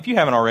If you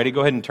haven't already,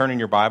 go ahead and turn in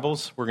your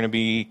Bibles. We're going to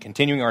be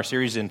continuing our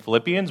series in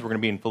Philippians. We're going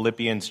to be in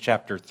Philippians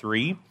chapter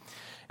 3.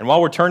 And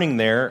while we're turning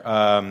there,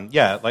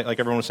 like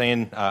everyone was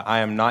saying, I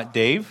am not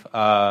Dave. He's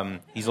a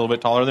little bit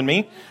taller than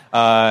me.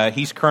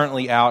 He's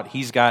currently out.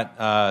 He's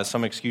got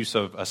some excuse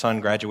of a son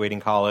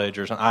graduating college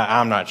or something.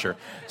 I'm not sure.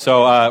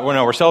 So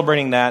we're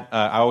celebrating that.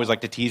 I always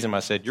like to tease him. I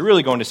said, "You're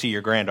really going to see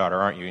your granddaughter,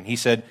 aren't you?" And he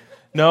said,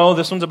 "No,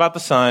 this one's about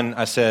the son."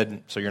 I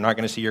said, "So you're not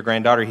going to see your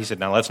granddaughter?" He said,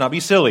 "Now let's not be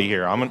silly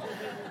here.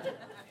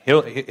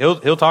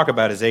 He'll talk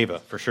about his Ava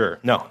for sure."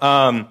 No.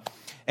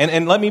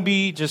 And let me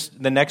be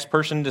just the next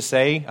person to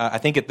say, I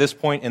think at this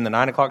point in the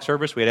 9 o'clock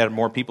service, we had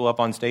more people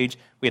up on stage.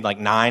 We had like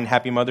 9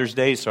 Happy Mother's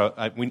Days, so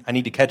I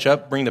need to catch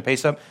up, bring the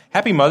pace up.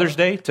 Happy Mother's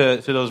Day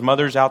to those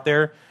mothers out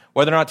there.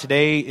 Whether or not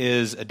today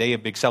is a day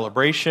of big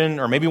celebration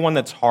or maybe one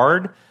that's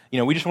hard,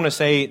 we just want to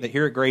say that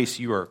here at Grace,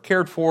 you are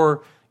cared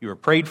for, you are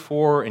prayed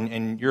for,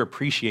 and you're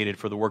appreciated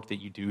for the work that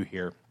you do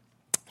here.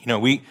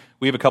 We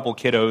have a couple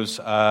kiddos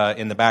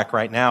in the back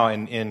right now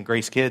in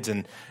Grace Kids,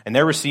 and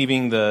they're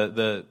receiving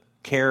the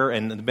care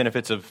and the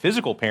benefits of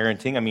physical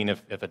parenting. I mean,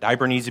 if a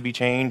diaper needs to be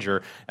changed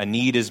or a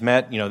need is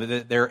met,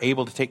 they're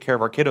able to take care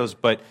of our kiddos.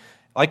 But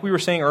like we were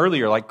saying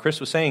earlier, like Chris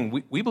was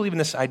saying, we believe in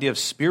this idea of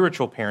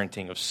spiritual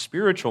parenting, of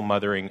spiritual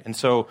mothering. And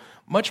so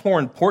much more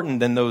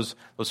important than those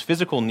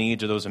physical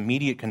needs or those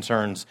immediate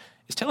concerns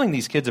is telling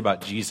these kids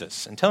about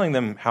Jesus and telling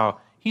them how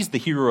he's the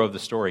hero of the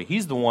story.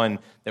 He's the one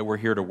that we're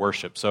here to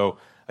worship. So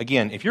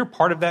again, if you're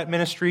part of that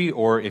ministry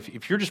or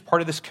if you're just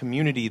part of this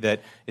community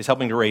that is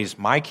helping to raise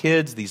my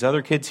kids, these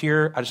other kids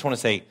here, I just want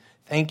to say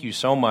thank you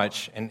so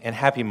much and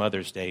Happy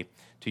Mother's Day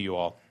to you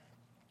all.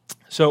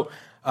 So,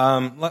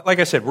 like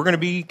I said, we're going to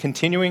be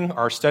continuing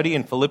our study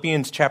in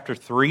Philippians chapter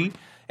 3.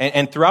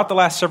 And throughout the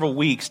last several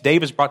weeks,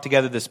 Dave has brought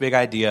together this big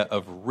idea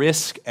of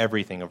risking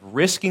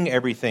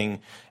everything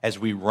as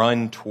we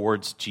run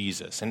towards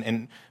Jesus.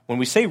 And when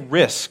we say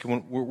risk,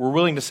 when we're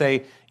willing to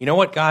say, you know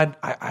what, God,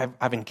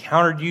 I've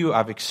encountered you,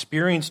 I've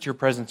experienced your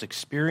presence,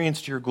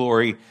 experienced your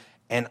glory,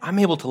 and I'm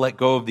able to let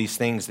go of these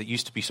things that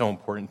used to be so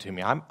important to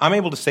me. I'm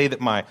able to say that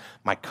my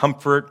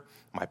comfort,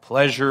 my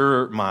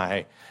pleasure,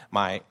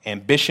 my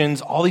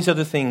ambitions, all these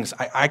other things,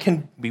 I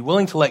can be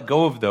willing to let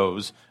go of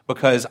those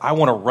because I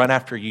want to run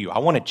after you. I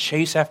want to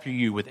chase after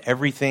you with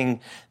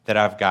everything that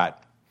I've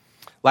got.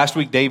 Last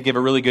week, Dave gave a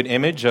really good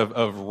image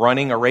of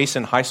running a race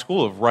in high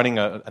school, of running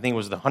I think it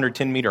was the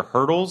 110-meter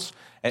hurdles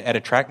at a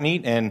track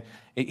meet. And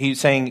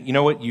he's saying, you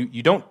know what,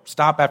 you don't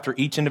stop after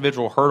each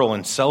individual hurdle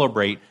and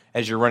celebrate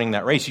as you're running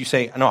that race. You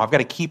say, no, I've got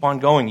to keep on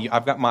going.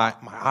 I've got my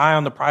eye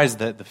on the prize,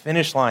 the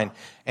finish line.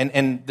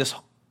 And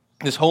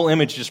this whole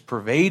image just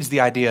pervades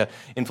the idea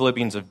in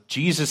Philippians of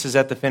Jesus is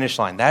at the finish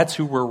line. That's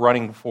who we're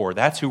running for.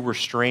 That's who we're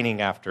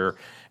straining after.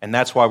 And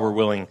that's why we're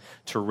willing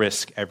to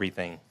risk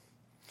everything.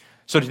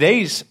 So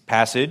today's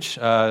passage,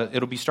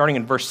 it'll be starting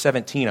in verse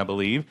 17, I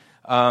believe,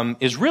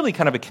 is really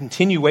kind of a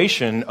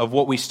continuation of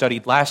what we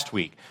studied last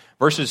week.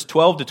 Verses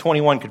 12 to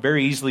 21 could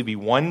very easily be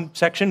one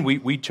section.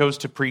 We chose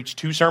to preach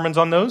 2 sermons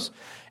on those.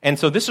 And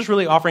so this is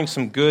really offering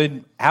some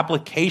good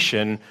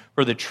application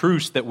for the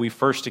truths that we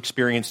first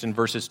experienced in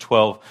verses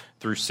 12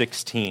 through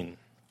 16.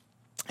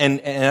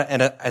 And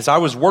as I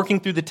was working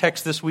through the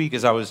text this week,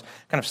 as I was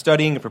kind of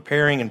studying and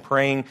preparing and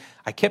praying,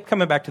 I kept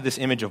coming back to this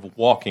image of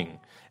walking.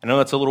 I know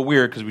that's a little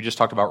weird because we just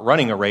talked about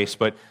running a race,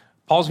 but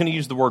Paul's going to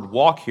use the word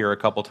walk here a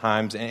couple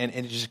times, and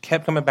it just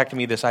kept coming back to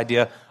me, this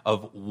idea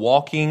of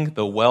walking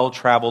the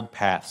well-traveled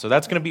path. So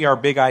that's going to be our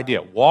big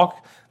idea,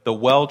 walk the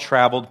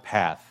well-traveled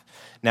path.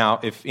 Now,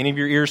 if any of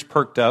your ears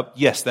perked up,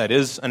 yes, that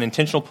is an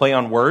intentional play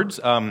on words.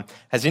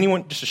 Has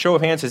anyone, just a show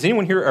of hands, has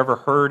anyone here ever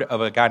heard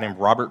of a guy named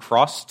Robert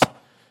Frost?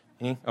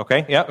 Any?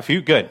 Okay, yeah, a few,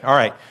 good. All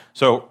right.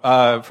 So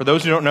for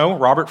those who don't know,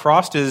 Robert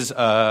Frost is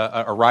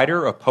a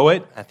writer, a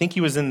poet. I think he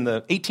was in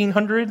the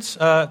 1800s.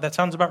 That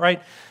sounds about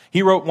right.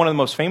 He wrote one of the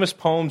most famous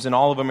poems in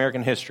all of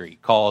American history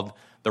called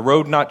The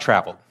Road Not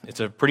Traveled. It's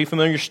a pretty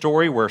familiar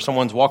story where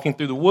someone's walking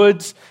through the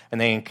woods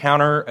and they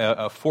encounter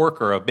a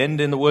fork or a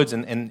bend in the woods,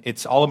 and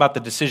it's all about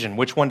the decision,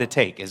 which one to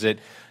take. Is it,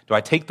 do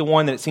I take the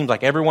one that it seems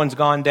like everyone's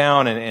gone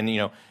down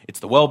and it's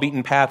the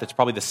well-beaten path, it's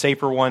probably the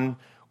safer one,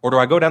 or do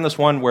I go down this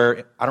one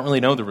where I don't really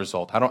know the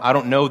result, I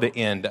don't know the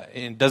end,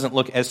 it doesn't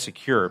look as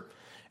secure.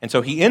 And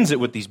so he ends it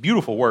with these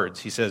beautiful words.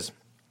 He says,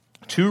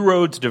 2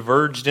 roads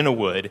diverged in a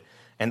wood,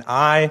 and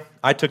I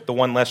took the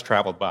one less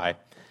traveled by,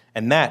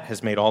 and that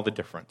has made all the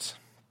difference.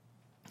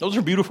 Those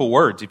are beautiful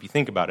words if you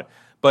think about it.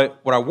 But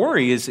what I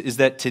worry is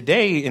that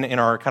today in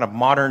our kind of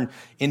modern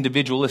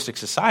individualistic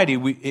society,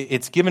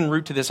 it's given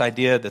root to this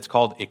idea that's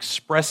called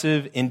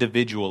expressive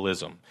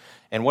individualism.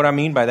 And what I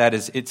mean by that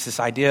is it's this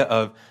idea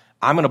of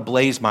I'm going to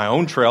blaze my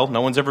own trail.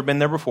 No one's ever been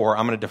there before.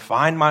 I'm going to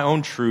define my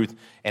own truth,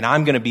 and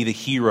I'm going to be the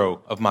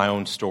hero of my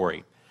own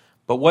story.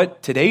 But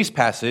what today's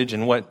passage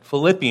and what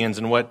Philippians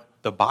and what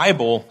the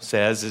Bible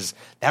says is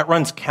that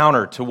runs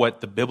counter to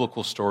what the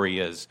biblical story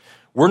is.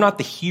 We're not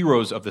the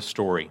heroes of the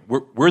story.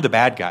 We're the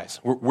bad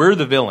guys. We're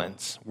the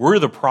villains. We're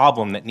the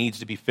problem that needs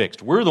to be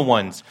fixed. We're the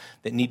ones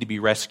that need to be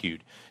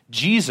rescued.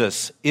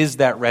 Jesus is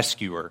that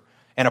rescuer.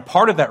 And a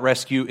part of that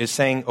rescue is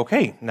saying,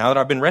 okay, now that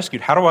I've been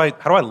rescued, how do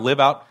I live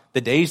out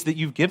the days that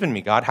you've given me,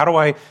 God? How do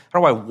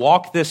I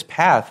walk this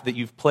path that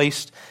you've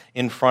placed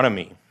in front of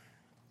me?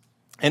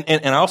 And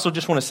I also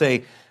just want to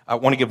say, I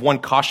want to give one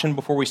caution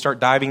before we start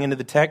diving into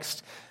the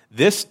text.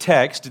 This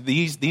text,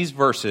 these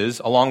verses,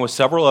 along with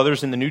several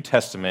others in the New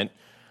Testament,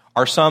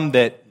 are some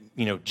that,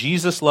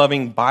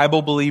 Jesus-loving,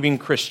 Bible-believing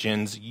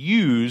Christians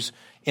use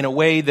in a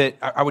way that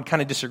I would kind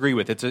of disagree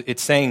with.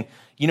 It's saying,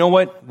 you know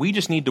what? We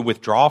just need to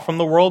withdraw from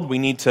the world. We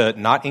need to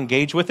not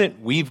engage with it.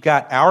 We've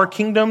got our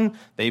kingdom,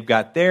 they've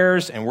got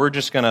theirs, and we're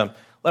just going to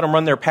let them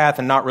run their path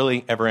and not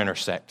really ever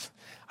intersect.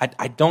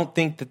 I don't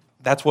think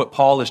that's what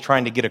Paul is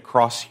trying to get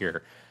across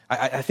here.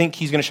 I think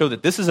he's going to show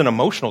that this is an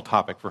emotional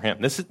topic for him.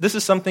 This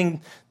is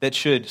something that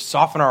should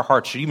soften our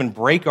hearts, should even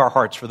break our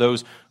hearts for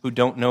those who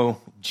don't know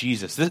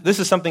Jesus. This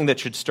is something that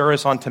should stir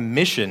us on to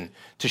mission,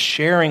 to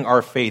sharing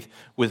our faith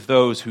with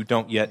those who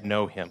don't yet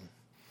know him.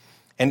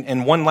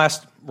 And one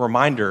last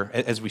reminder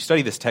as we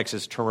study this text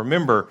is to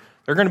remember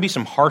there are going to be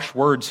some harsh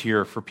words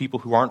here for people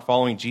who aren't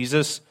following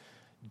Jesus.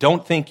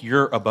 Don't think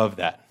you're above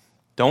that.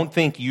 Don't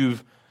think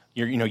you've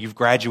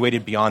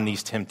graduated beyond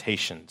these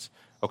temptations.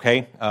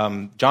 Okay,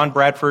 John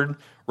Bradford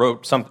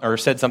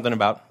said something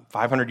about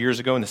 500 years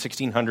ago in the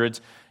 1600s.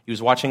 He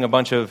was watching a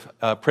bunch of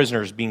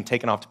prisoners being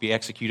taken off to be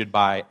executed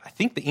by, I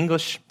think, the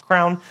English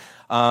crown.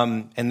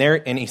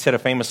 And he said a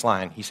famous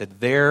line. He said,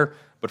 "There,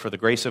 but for the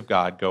grace of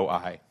God, go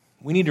I."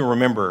 We need to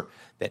remember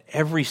that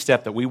every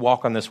step that we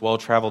walk on this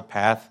well-traveled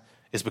path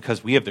is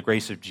because we have the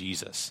grace of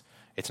Jesus.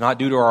 It's not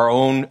due to our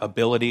own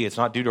ability. It's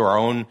not due to our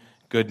own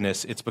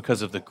goodness. It's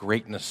because of the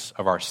greatness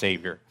of our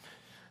Savior.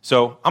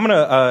 So I'm going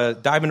to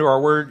dive into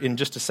our word in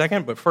just a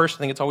second, but first, I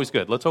think it's always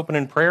good. Let's open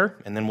in prayer,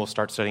 and then we'll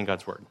start studying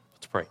God's word.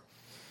 Let's pray.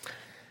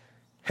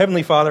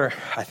 Heavenly Father,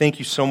 I thank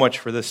you so much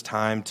for this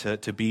time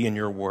to be in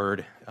your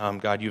word.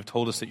 God, you have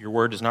told us that your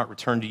word does not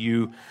return to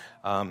you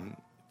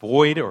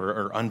void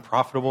or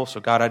unprofitable. So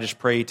God, I just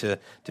pray to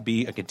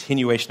be a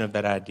continuation of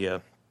that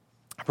idea.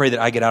 I pray that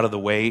I get out of the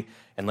way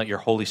and let your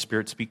Holy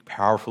Spirit speak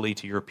powerfully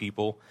to your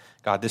people.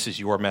 God, this is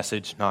your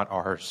message, not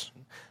ours.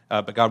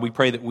 But God, we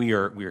pray that we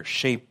are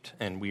shaped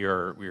and we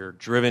are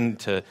driven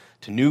to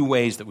new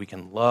ways that we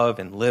can love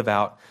and live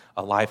out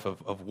a life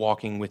of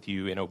walking with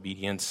you in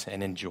obedience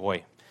and in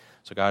joy.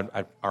 So God,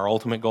 our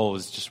ultimate goal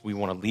is just we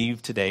want to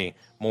leave today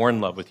more in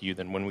love with you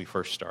than when we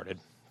first started.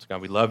 So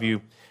God, we love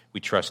you. We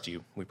trust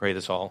you. We pray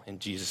this all in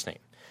Jesus' name.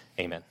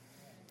 Amen.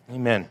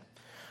 Amen.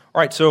 All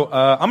right, so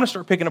I'm going to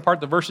start picking apart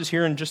the verses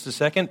here in just a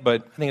second,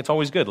 but I think it's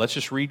always good. Let's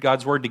just read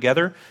God's word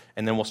together,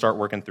 and then we'll start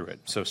working through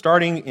it. So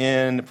starting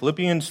in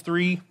Philippians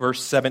 3,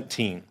 verse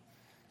 17.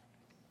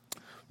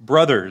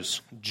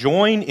 Brothers,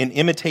 join in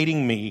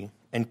imitating me,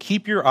 and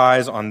keep your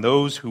eyes on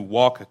those who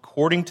walk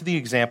according to the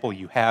example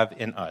you have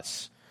in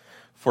us.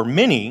 For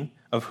many,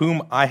 of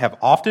whom I have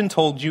often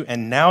told you,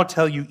 and now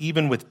tell you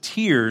even with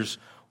tears,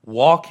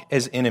 walk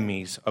as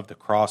enemies of the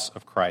cross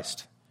of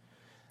Christ.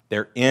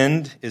 Their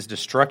end is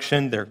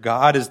destruction, their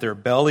God is their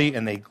belly,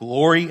 and they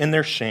glory in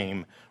their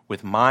shame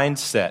with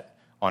minds set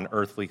on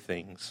earthly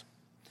things.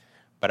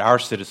 But our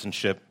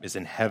citizenship is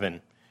in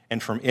heaven,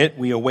 and from it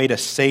we await a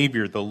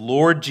Savior, the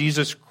Lord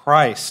Jesus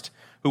Christ,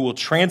 who will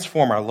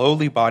transform our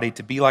lowly body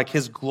to be like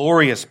his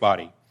glorious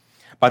body,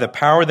 by the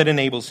power that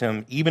enables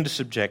him even to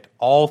subject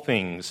all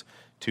things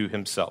to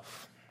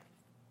himself.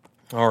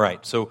 All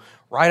right, so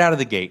right out of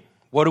the gate,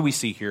 what do we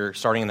see here,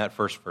 starting in that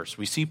first verse?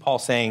 We see Paul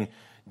saying,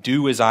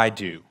 "Do as I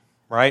do."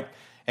 Right?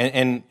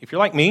 And if you're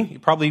like me,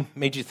 it probably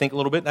made you think a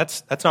little bit.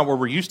 That's not what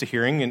we're used to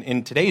hearing.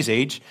 In today's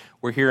age,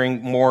 we're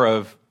hearing more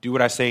of do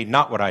what I say,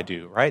 not what I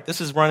do, right? This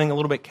is running a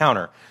little bit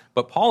counter.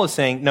 But Paul is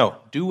saying, no,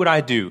 do what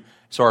I do.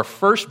 So our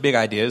first big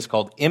idea is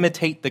called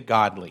imitate the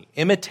godly.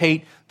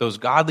 Imitate those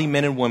godly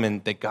men and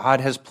women that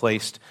God has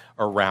placed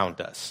around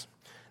us.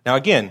 Now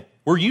again,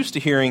 we're used to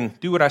hearing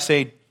do what I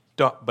say,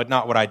 but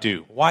not what I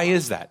do. Why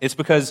is that? It's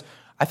because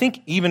I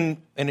think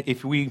even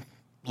if we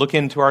look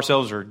into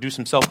ourselves or do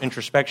some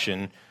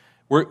self-introspection,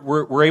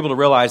 we're able to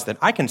realize that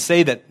I can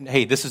say that,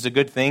 hey, this is a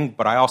good thing,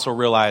 but I also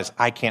realize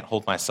I can't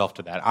hold myself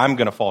to that. I'm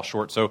going to fall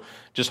short. So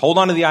just hold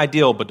on to the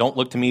ideal, but don't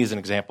look to me as an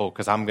example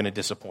because I'm going to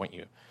disappoint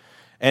you.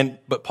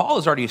 But Paul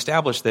has already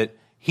established that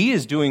he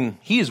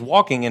is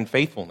walking in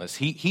faithfulness.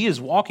 He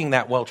is walking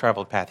that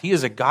well-traveled path. He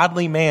is a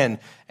godly man,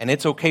 and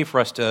it's okay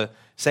for us to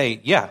say,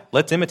 yeah,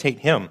 let's imitate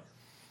him.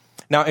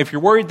 Now, if you're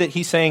worried that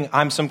he's saying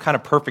I'm some kind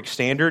of perfect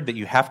standard that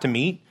you have to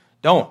meet,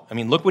 don't. I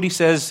mean, look what he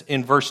says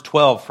in verse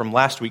 12 from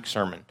last week's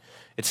sermon.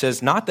 It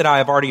says, "Not that I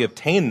have already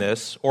obtained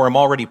this or am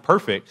already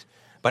perfect,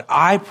 but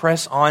I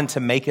press on to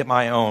make it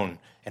my own."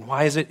 And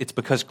why is it? It's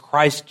because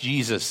Christ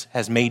Jesus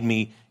has made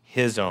me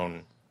his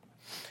own.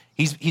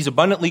 He's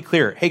abundantly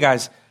clear. Hey,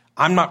 guys,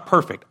 I'm not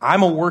perfect.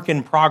 I'm a work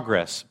in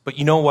progress. But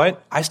you know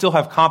what? I still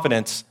have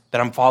confidence that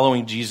I'm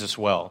following Jesus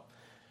well.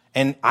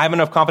 And I have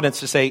enough confidence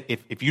to say,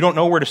 if you don't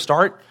know where to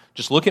start,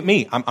 just look at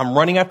me. I'm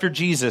running after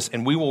Jesus,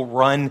 and we will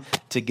run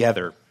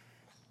together.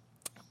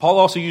 Paul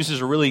also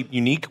uses a really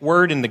unique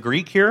word in the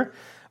Greek here.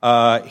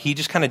 he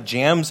just kind of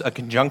jams a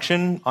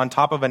conjunction on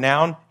top of a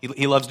noun.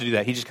 He loves to do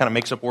that. He just kind of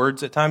makes up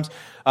words at times.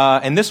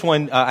 And this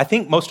one, I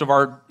think most of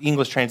our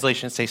English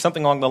translations say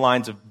something along the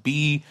lines of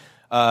be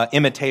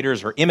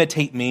imitators or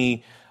imitate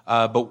me.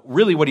 But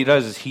really what he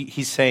does is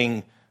he's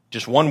saying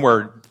just one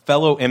word,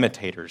 fellow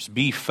imitators.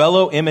 Be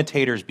fellow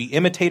imitators. Be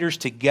imitators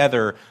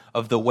together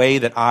of the way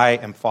that I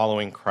am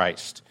following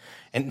Christ.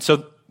 And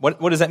so what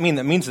does that mean?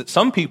 That means that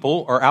some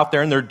people are out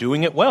there and they're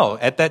doing it well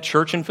at that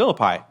church in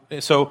Philippi.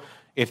 So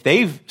if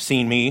they've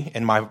seen me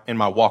in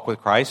my walk with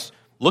Christ,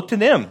 look to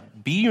them.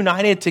 Be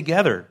united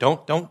together.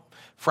 Don't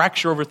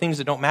fracture over things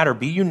that don't matter.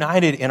 Be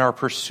united in our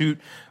pursuit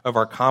of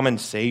our common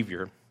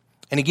Savior.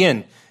 And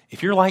again,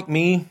 if you're like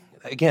me,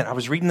 again, I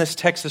was reading this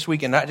text this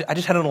week, and I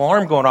just had an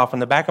alarm going off in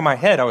the back of my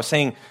head. I was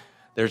saying,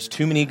 there's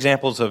too many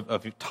examples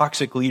of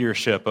toxic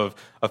leadership, of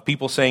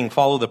people saying,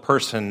 follow the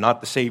person, not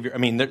the Savior. I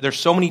mean, there's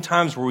so many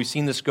times where we've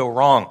seen this go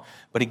wrong.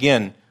 But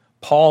again,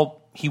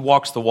 Paul, he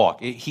walks the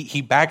walk.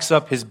 He backs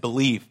up his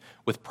belief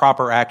with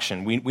proper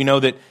action. We know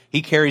that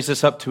he carries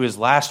this up to his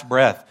last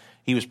breath.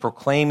 He was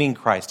proclaiming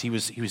Christ. He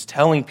was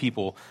telling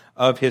people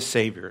of his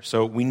Savior.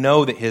 So we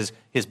know that his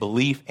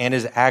belief and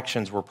his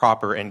actions were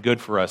proper and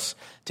good for us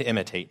to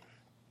imitate.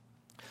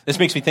 This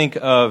makes me think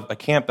of a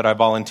camp that I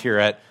volunteer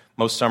at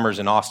most summers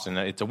in Austin.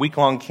 It's a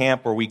week-long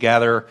camp where we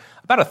gather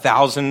about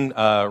 1,000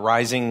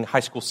 rising high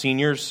school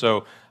seniors,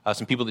 so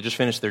some people that just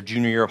finished their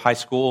junior year of high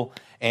school,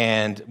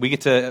 and we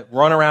get to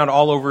run around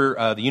all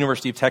over the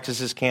University of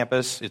Texas's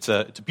campus. It's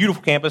a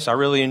beautiful campus. I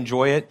really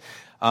enjoy it,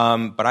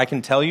 but I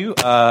can tell you,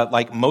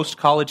 like most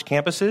college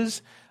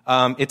campuses,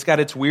 it's got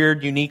its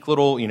weird, unique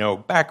little,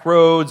 back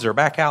roads or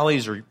back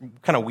alleys or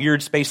kind of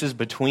weird spaces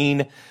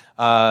between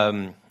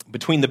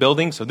the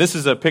buildings. So this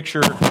is a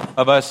picture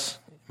of us.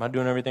 Am I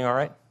doing everything all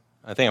right?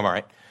 I think I'm all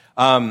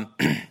right.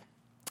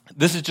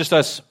 This is just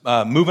us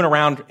moving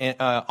around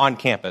on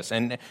campus.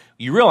 And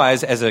you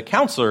realize as a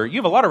counselor, you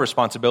have a lot of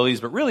responsibilities,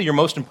 but really your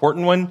most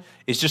important one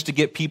is just to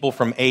get people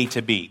from A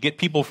to B, get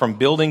people from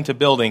building to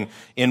building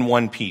in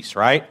one piece,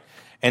 right?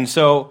 And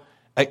so,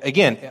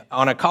 again,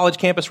 on a college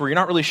campus where you're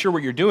not really sure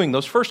what you're doing,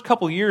 those first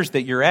couple years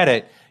that you're at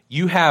it,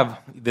 you have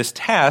this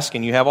task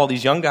and you have all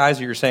these young guys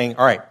that you're saying,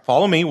 all right,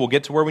 follow me, we'll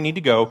get to where we need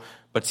to go.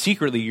 But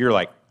secretly, you're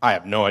like, I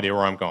have no idea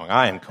where I'm going.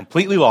 I am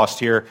completely lost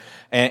here.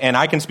 And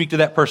I can speak to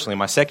that personally.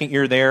 My second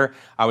year there,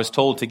 I was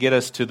told to get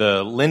us to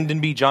the Lyndon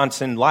B.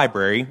 Johnson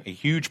Library, a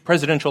huge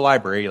presidential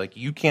library. Like,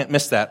 you can't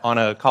miss that on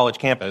a college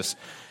campus.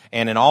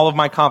 And in all of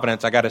my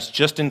confidence, I got us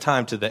just in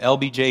time to the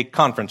LBJ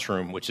conference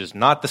room, which is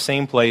not the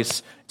same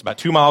place. It's about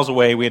 2 miles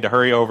away. We had to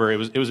hurry over. It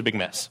was a big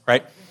mess,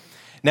 right?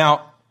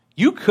 Now,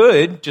 you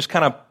could just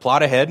kind of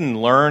plot ahead and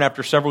learn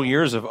after several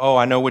years of,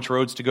 I know which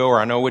roads to go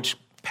or I know which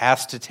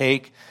paths to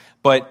take.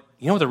 But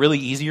you know what the really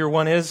easier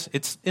one is?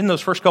 It's in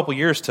those first couple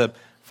years to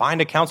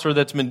find a counselor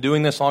that's been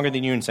doing this longer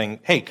than you and saying,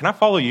 hey, can I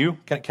follow you?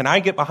 Can I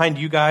get behind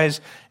you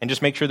guys and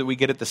just make sure that we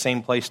get at the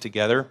same place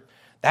together?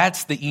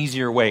 That's the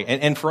easier way.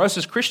 And for us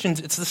as Christians,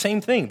 it's the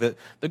same thing.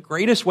 The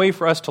greatest way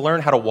for us to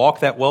learn how to walk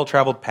that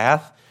well-traveled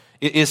path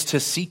is to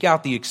seek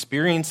out the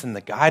experience and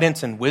the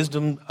guidance and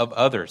wisdom of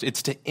others.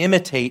 It's to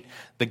imitate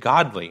the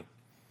godly.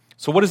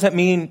 So what does that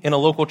mean in a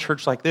local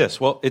church like this?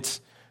 Well,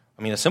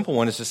 a simple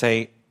one is to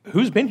say,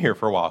 who's been here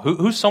for a while?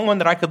 Who's someone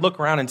that I could look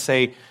around and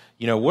say,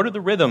 what are the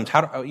rhythms?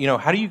 How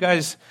do you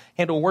guys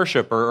handle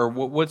worship? Or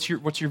what's your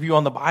view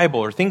on the Bible?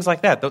 Or things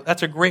like that.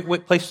 That's a great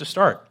place to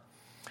start.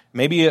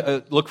 Maybe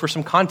look for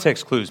some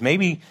context clues.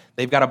 Maybe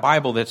they've got a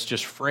Bible that's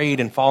just frayed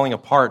and falling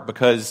apart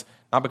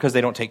not because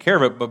they don't take care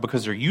of it, but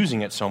because they're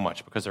using it so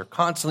much, because they're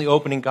constantly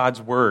opening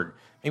God's Word.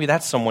 Maybe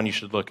that's someone you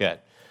should look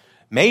at.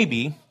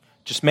 Maybe,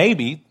 just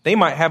maybe, they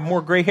might have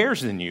more gray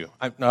hairs than you.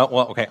 I'm not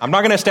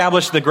going to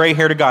establish the gray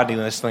hair to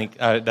godliness thing.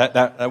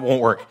 That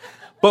won't work.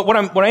 But what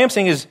I am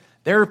saying is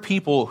there are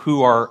people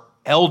who are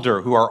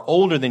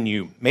older than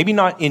you, maybe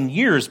not in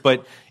years,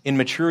 but in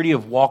maturity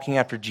of walking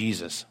after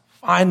Jesus.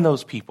 Find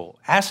those people.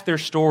 Ask their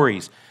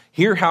stories.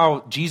 Hear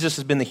how Jesus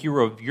has been the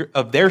hero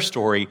of their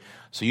story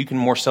so you can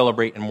more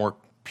celebrate and more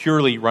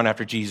purely run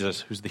after Jesus,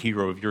 who's the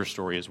hero of your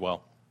story as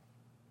well.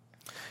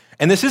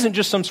 And this isn't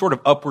just some sort of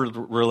upward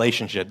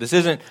relationship. This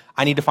isn't,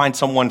 I need to find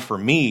someone for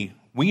me.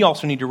 We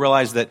also need to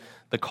realize that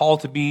the call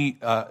to be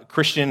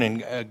Christian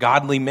and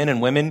godly men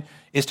and women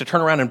is to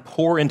turn around and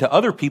pour into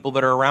other people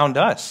that are around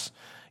us.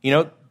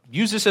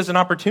 Use this as an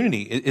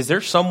opportunity. Is there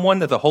someone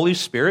that the Holy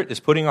Spirit is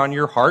putting on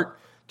your heart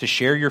to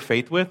share your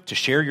faith with, to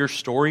share your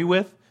story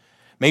with?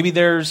 Maybe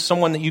there's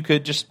someone that you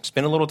could just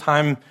spend a little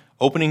time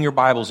opening your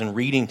Bibles and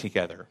reading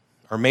together.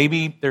 Or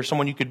maybe there's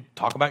someone you could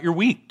talk about your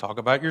week, talk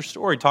about your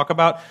story, talk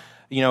about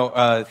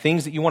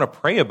things that you want to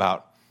pray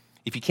about.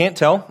 If you can't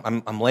tell,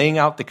 I'm laying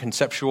out the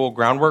conceptual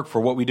groundwork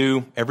for what we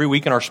do every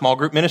week in our small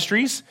group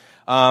ministries,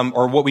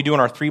 or what we do in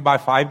our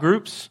 3x5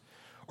 groups.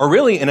 Or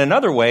really, in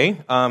another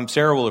way,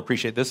 Sarah will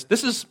appreciate this.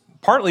 This is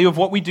partly of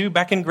what we do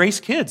back in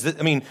Grace Kids.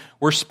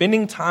 We're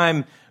spending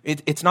time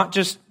It's not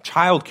just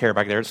childcare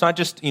back there. It's not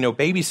just,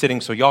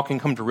 babysitting so y'all can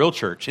come to real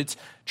church.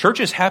 Church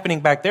is happening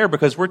back there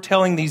because we're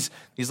telling these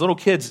little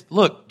kids,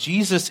 look,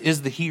 Jesus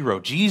is the hero.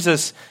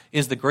 Jesus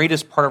is the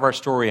greatest part of our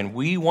story, and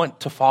we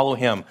want to follow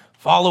him.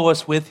 Follow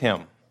us with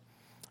him.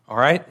 All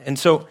right? And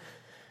so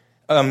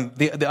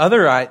the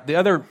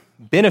other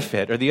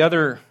benefit or the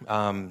other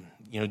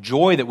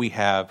joy that we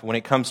have when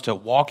it comes to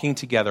walking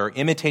together,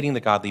 imitating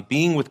the godly,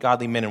 being with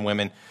godly men and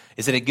women,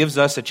 is that it gives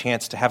us a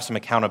chance to have some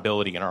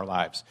accountability in our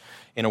lives.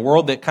 In a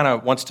world that kind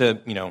of wants to,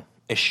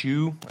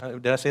 eschew,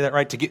 did I say that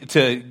right?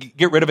 To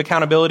get rid of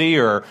accountability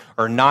or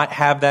not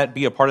have that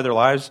be a part of their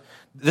lives,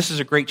 this is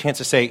a great chance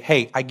to say,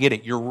 hey, I get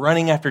it. You're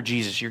running after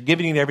Jesus. You're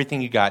giving it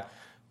everything you got,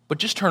 but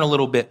just turn a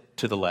little bit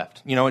to the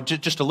left.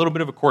 Just a little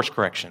bit of a course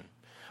correction.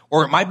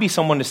 Or it might be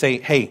someone to say,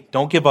 hey,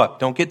 don't give up.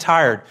 Don't get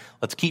tired.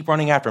 Let's keep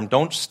running after him.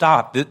 Don't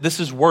stop.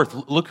 This is worth.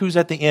 Look who's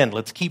at the end.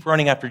 Let's keep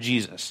running after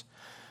Jesus.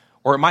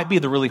 Or it might be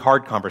the really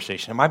hard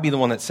conversation. It might be the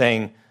one that's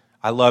saying,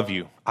 I love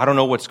you. I don't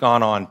know what's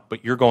gone on,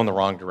 but you're going the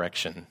wrong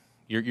direction.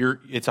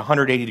 It's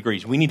 180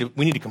 degrees. We need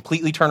to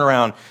completely turn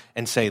around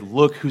and say,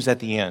 look who's at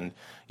the end.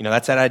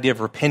 That's that idea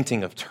of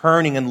repenting, of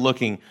turning and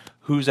looking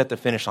who's at the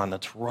finish line.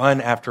 Let's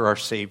run after our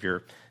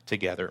Savior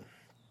together.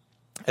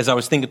 As I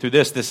was thinking through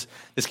this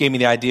gave me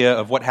the idea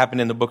of what happened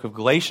in the book of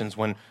Galatians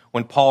when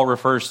Paul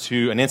refers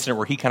to an incident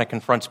where he kind of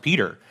confronts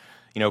Peter.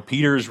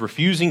 Peter's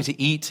refusing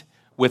to eat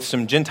with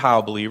some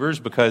Gentile believers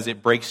because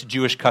it breaks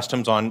Jewish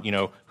customs on,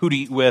 who to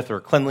eat with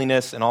or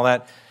cleanliness and all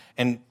that.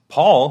 And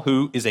Paul,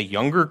 who is a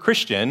younger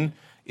Christian,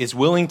 is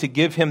willing to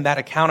give him that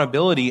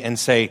accountability and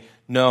say,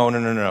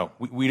 no.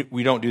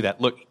 We don't do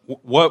that. Look,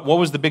 what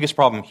was the biggest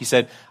problem? He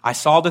said, I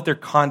saw that their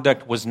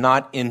conduct was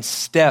not in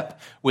step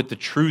with the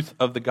truth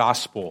of the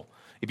gospel.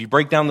 If you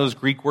break down those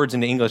Greek words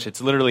into English, it's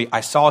literally,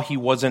 I saw he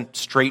wasn't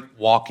straight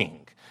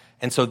walking.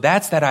 And so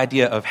that's that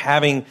idea of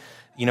having,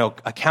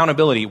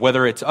 accountability,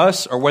 whether it's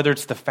us or whether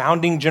it's the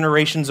founding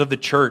generations of the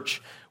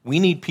church. We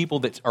need people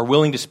that are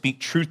willing to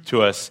speak truth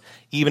to us,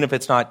 even if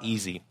it's not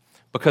easy.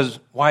 Because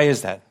why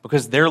is that?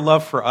 Because their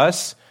love for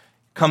us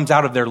comes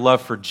out of their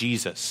love for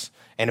Jesus.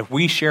 And if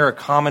we share a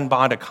common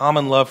bond, a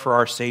common love for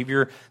our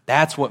Savior,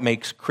 that's what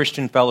makes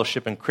Christian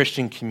fellowship and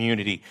Christian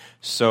community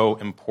so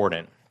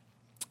important.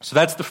 So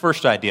that's the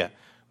first idea.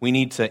 We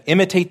need to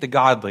imitate the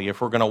godly if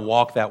we're going to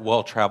walk that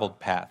well-traveled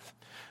path.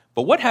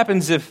 But what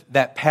happens if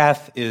that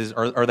path is,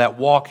 or that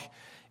walk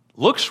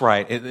looks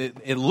right?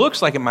 It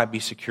looks like it might be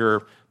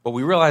secure, but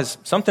we realize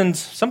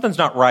something's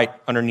not right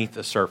underneath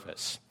the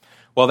surface.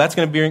 Well, that's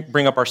going to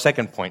bring up our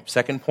second point.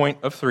 Second point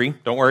of 3.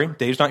 Don't worry,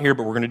 Dave's not here,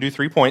 but we're going to do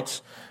 3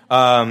 points.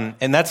 And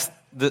that's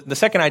the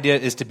second idea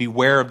is to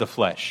beware of the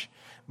flesh.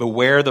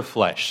 Beware the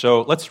flesh.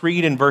 So let's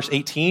read in verse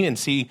 18 and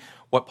see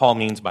what Paul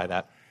means by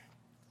that.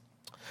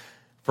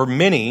 For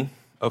many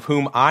of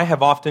whom I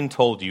have often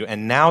told you,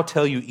 and now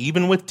tell you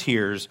even with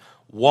tears,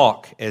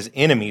 walk as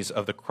enemies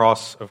of the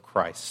cross of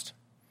Christ.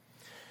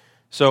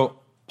 So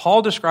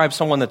Paul describes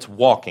someone that's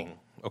walking,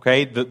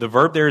 okay? The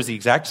verb there is the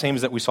exact same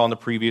as that we saw in the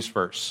previous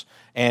verse.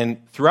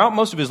 And throughout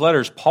most of his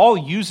letters, Paul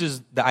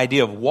uses the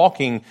idea of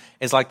walking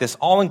as like this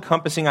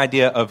all-encompassing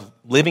idea of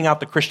living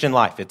out the Christian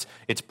life.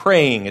 It's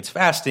praying, it's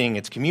fasting,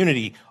 it's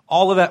community.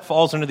 All of that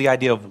falls under the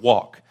idea of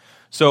walk.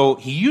 So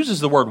he uses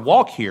the word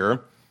walk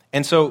here.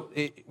 And so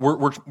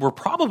we're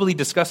probably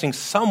discussing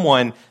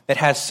someone that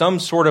has some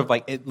sort of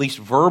like at least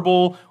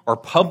verbal or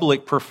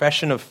public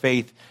profession of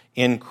faith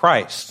in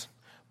Christ.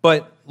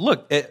 But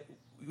look,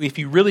 if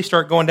you really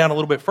start going down a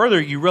little bit further,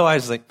 you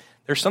realize like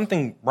there's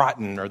something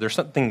rotten or there's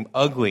something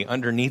ugly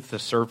underneath the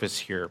surface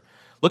here.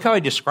 Look how he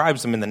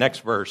describes them in the next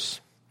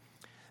verse.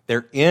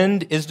 Their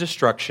end is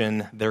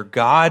destruction, their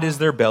God is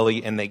their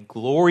belly, and they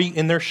glory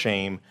in their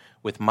shame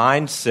with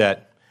mind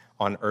set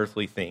on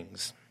earthly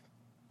things.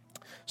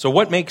 So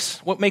what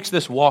makes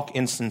this walk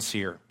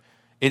insincere?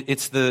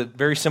 It's the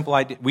very simple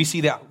idea. We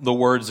see the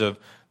words of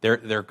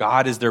their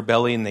God is their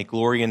belly and they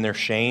glory in their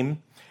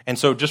shame. And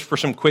so just for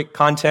some quick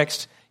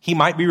context, he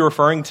might be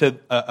referring to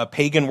a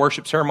pagan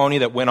worship ceremony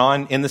that went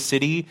on in the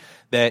city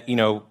that,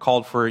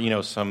 called for,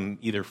 some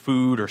either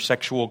food or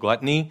sexual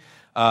gluttony.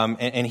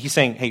 And he's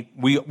saying, hey,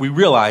 we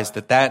realize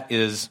that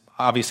is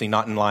obviously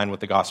not in line with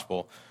the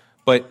gospel.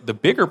 But the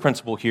bigger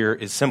principle here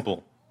is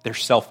simple. They're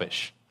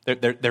selfish.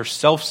 They're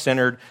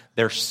self-centered,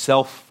 they're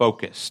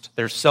self-focused,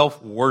 they're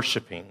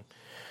self-worshiping.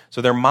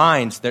 So their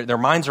minds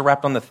are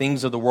wrapped on the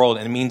things of the world,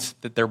 and it means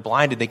that they're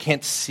blinded. They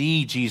can't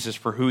see Jesus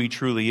for who he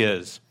truly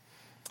is.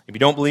 If you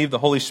don't believe the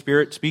Holy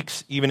Spirit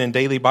speaks even in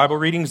daily Bible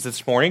readings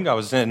this morning, I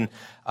was in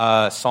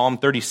Psalm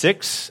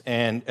 36,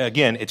 and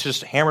again, it's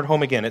just hammered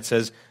home again. It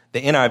says,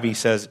 the NIV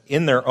says,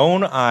 in their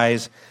own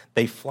eyes,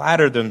 they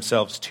flatter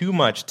themselves too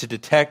much to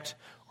detect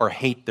or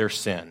hate their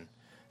sin.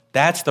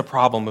 That's the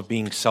problem of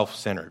being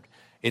self-centered.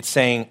 It's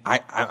saying,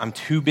 I'm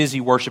too busy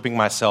worshiping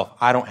myself.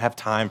 I don't have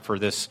time for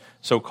this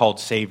so-called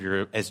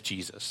Savior as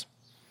Jesus.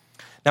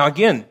 Now,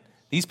 again,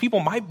 these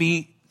people might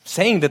be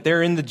saying that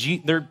they're in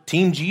they're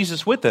Team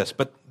Jesus with us,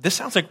 but this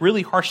sounds like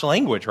really harsh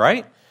language,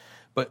 right?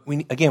 But we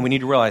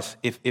need to realize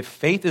if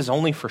faith is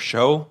only for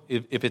show,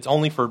 if it's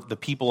only for the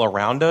people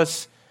around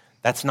us,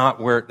 that's not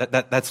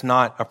that's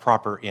not a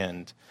proper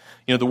end.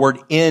 The word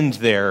end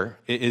there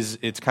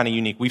it's kind of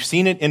unique. We've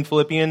seen it in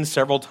Philippians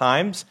several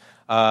times.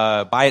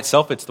 By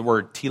itself, it's the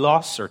word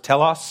telos or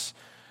telos.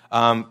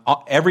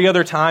 Every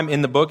other time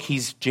in the book,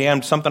 he's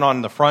jammed something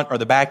on the front or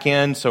the back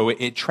end, so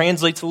it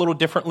translates a little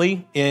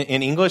differently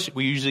in English.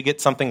 We usually get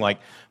something like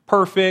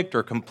perfect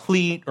or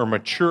complete or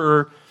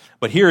mature,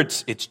 but here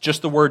it's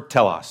just the word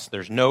telos.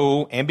 There's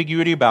no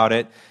ambiguity about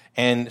it,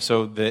 and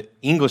so the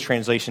English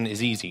translation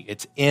is easy.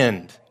 It's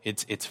end.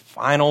 It's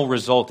final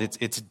result.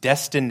 It's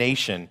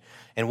destination.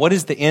 And what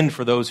is the end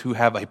for those who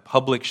have a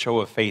public show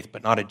of faith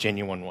but not a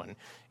genuine one?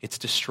 It's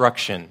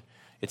destruction.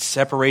 It's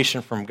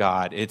separation from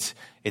God. It's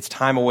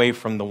time away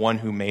from the one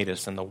who made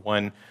us and the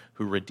one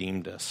who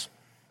redeemed us.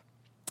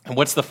 And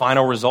what's the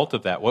final result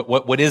of that?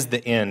 What is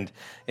the end?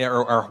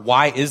 Or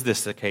why is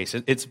this the case?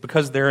 It's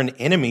because they're an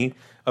enemy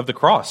of the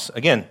cross.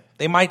 Again,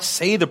 they might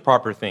say the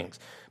proper things,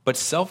 but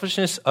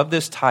selfishness of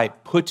this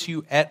type puts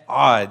you at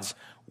odds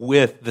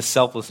with the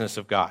selflessness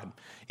of God.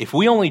 If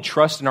we only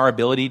trust in our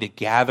ability to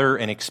gather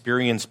and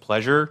experience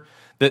pleasure,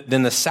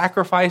 then the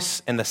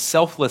sacrifice and the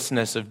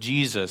selflessness of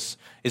Jesus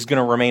is going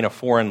to remain a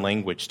foreign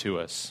language to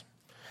us.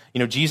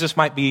 Jesus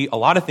might be a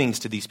lot of things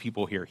to these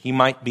people here. He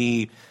might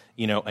be,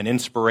 an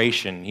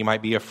inspiration. He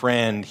might be a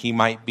friend. He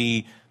might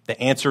be the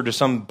answer to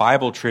some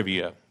Bible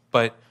trivia.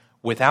 But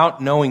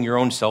without knowing your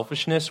own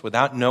selfishness,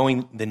 without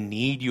knowing the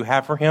need you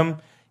have for him,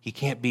 he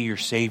can't be your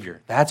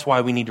Savior. That's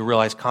why we need to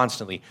realize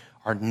constantly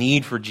our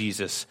need for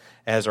Jesus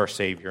as our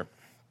Savior.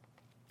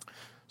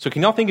 So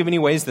can y'all think of any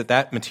ways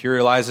that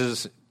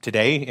materializes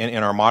today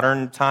in our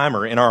modern time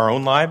or in our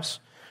own lives?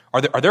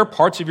 Are there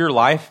parts of your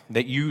life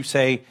that you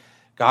say,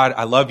 God,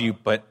 I love you,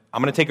 but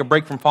I'm going to take a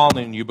break from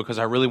following you because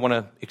I really want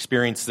to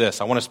experience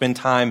this. I want to spend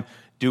time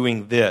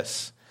doing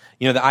this.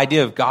 The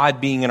idea of God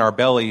being in our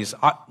bellies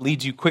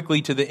leads you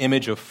quickly to the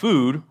image of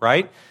food,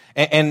 right?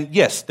 And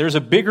yes, there's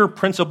a bigger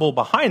principle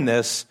behind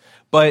this,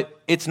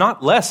 but it's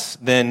not less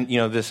than,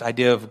 this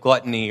idea of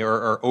gluttony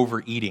or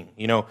overeating.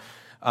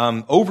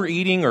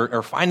 Overeating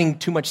or finding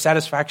too much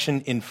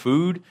satisfaction in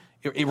food,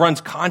 it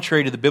runs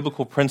contrary to the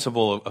biblical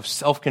principle of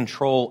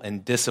self-control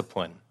and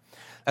discipline.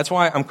 That's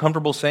why I'm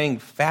comfortable saying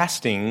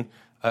fasting,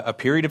 a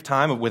period of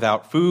time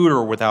without food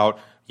or without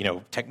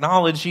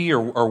technology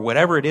or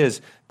whatever it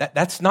is,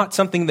 that's not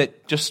something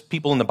that just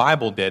people in the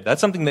Bible did.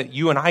 That's something that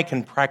you and I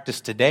can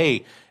practice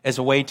today as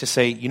a way to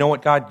say, you know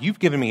what, God, you've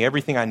given me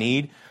everything I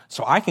need,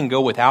 so I can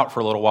go without for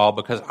a little while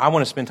because I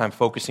want to spend time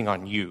focusing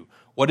on you.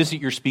 What is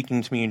it you're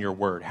speaking to me in your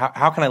word?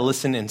 How can I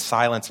listen in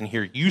silence and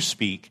hear you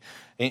speak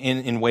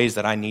in ways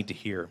that I need to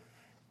hear?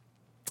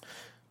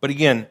 But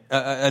again,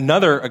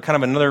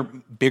 another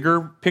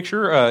bigger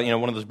picture,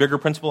 one of those bigger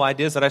principle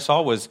ideas that I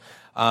saw was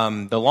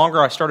the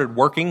longer I started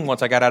working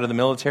once I got out of the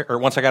military, or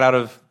once I got out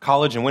of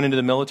college and went into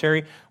the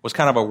military, was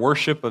kind of a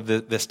worship of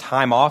this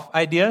time off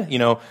idea.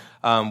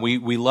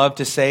 We love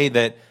to say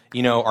that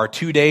our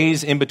 2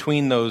 days in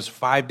between those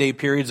 5-day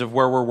periods of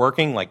where we're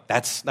working, like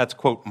that's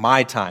quote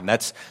my time.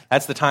 That's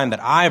the time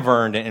that I've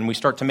earned, and we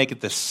start to make it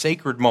this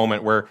sacred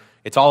moment where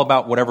it's all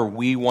about whatever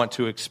we want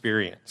to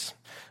experience.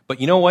 But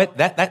you know what?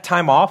 That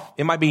time off,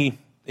 it might be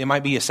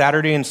a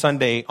Saturday and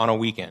Sunday on a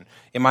weekend.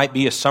 It might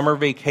be a summer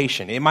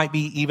vacation. It might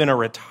be even a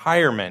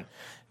retirement.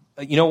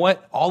 You know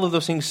what? All of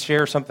those things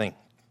share something.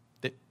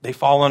 They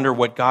fall under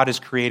what God has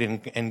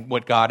created and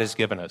what God has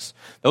given us.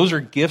 Those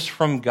are gifts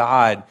from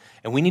God,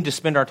 and we need to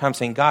spend our time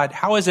saying, God,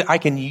 how is it I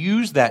can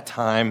use that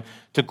time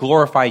to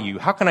glorify you?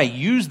 How can I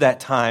use that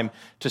time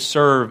to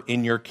serve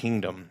in your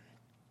kingdom?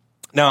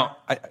 Now,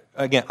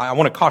 I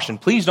want to caution,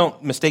 please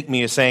don't mistake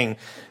me as saying,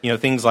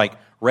 things like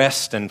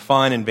rest and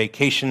fun and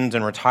vacations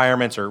and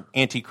retirements are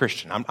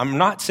anti-Christian. I'm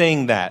not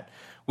saying that.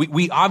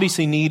 We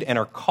obviously need and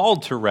are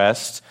called to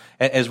rest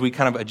as we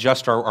kind of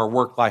adjust our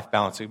work-life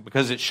balance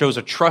because it shows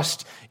a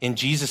trust in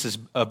Jesus'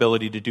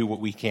 ability to do what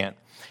we can't.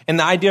 And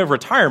the idea of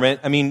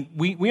retirement,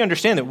 we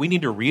understand that we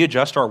need to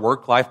readjust our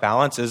work-life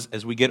balance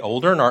as we get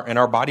older and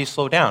our bodies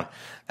slow down.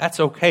 That's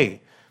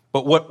okay.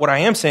 But what I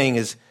am saying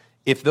is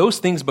if those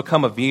things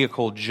become a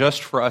vehicle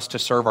just for us to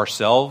serve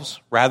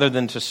ourselves rather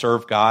than to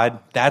serve God,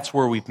 that's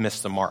where we've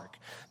missed the mark.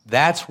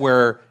 That's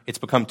where it's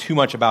become too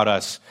much about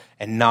us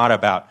and not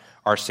about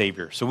our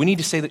Savior. So we need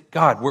to say that,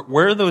 God,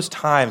 where are those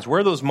times,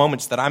 where are those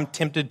moments that I'm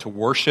tempted to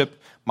worship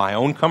my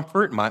own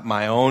comfort,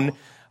 my own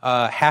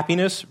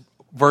happiness,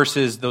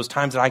 versus those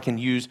times that I can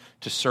use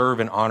to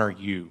serve and honor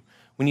you?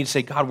 We need to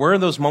say, God, where are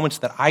those moments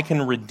that I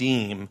can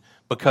redeem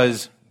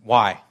because,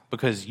 why?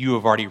 Because you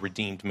have already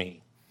redeemed me.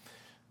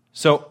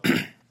 So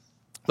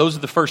those are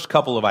the first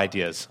couple of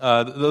ideas.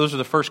 Those are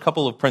the first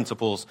couple of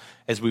principles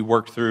as we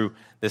work through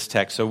this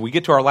text. So we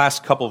get to our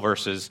last couple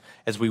verses.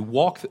 As we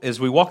walk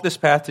this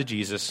path to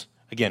Jesus,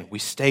 again, we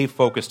stay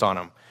focused on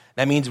him.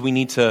 That means we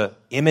need to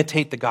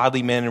imitate the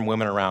godly men and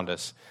women around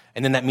us.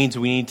 And then that means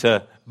we need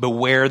to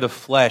beware the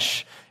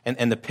flesh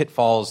and the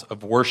pitfalls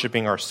of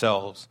worshiping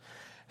ourselves.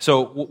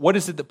 So what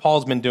is it that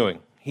Paul's been doing?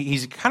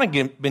 He's kind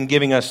of been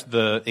giving us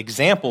the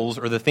examples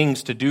or the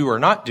things to do or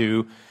not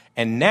do,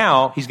 and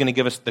now he's going to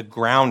give us the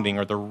grounding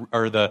or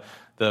the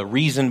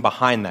reason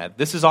behind that.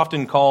 This is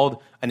often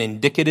called an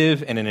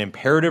indicative and an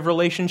imperative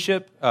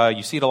relationship.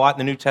 You see it a lot in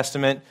the New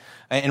Testament.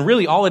 And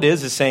really all it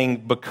is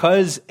saying,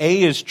 because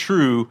A is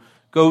true,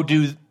 go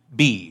do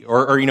B.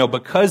 Or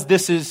because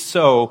this is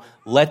so,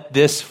 let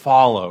this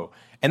follow.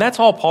 And that's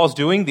all Paul's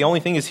doing. The only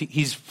thing is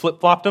he's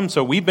flip-flopped them.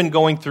 So we've been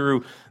going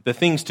through the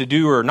things to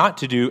do or not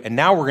to do, and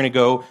now we're going to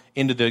go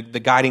into the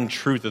guiding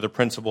truth of the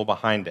principle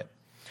behind it.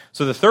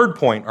 So the third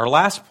point, our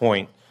last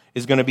point,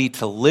 is going to be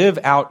to live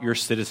out your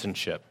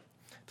citizenship.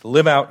 To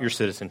live out your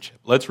citizenship.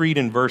 Let's read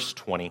in verse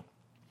 20.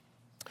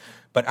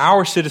 But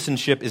our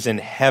citizenship is in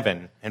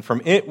heaven, and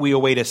from it we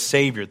await a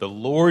Savior, the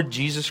Lord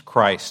Jesus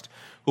Christ,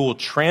 who will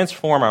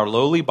transform our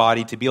lowly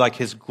body to be like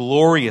his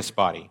glorious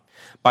body,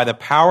 by the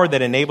power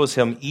that enables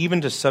him even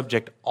to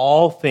subject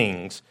all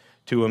things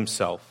to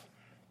himself.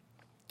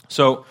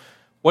 So,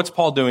 what's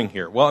Paul doing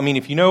here? Well,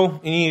 if you know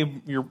any of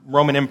your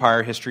Roman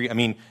Empire history,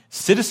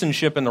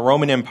 citizenship in the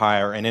Roman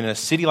Empire and in a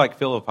city like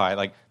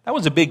Philippi, that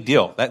was a big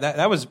deal.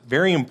 That was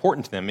very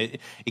important to them.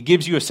 It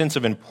gives you a sense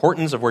of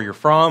importance of where you're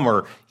from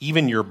or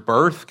even your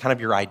birth, kind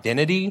of your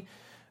identity.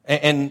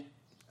 And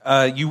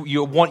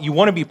you want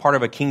to be part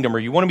of a kingdom or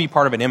you want to be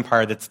part of an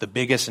empire that's the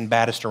biggest and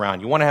baddest around.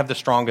 You want to have the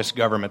strongest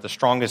government, the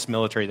strongest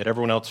military that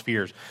everyone else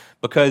fears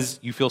because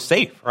you feel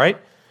safe, right?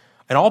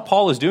 And all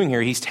Paul is doing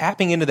here, he's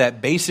tapping into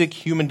that basic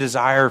human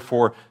desire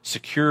for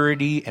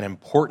security and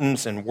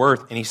importance and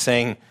worth, and he's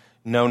saying,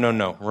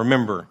 no.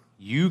 Remember,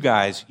 you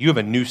guys, you have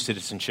a new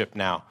citizenship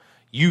now.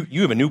 You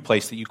have a new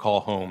place that you call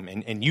home,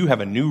 and you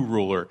have a new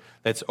ruler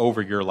that's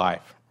over your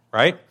life,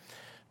 right?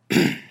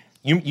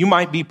 You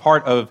might be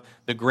part of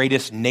the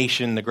greatest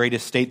nation, the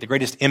greatest state, the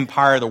greatest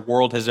empire the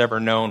world has ever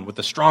known, with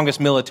the strongest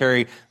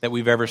military that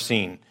we've ever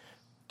seen.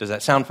 Does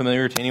that sound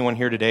familiar to anyone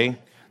here today?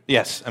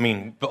 Yes,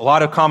 a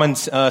lot of common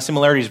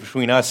similarities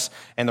between us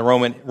and the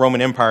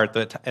Roman Empire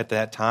at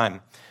that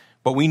time.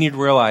 But we need to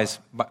realize,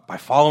 by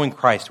following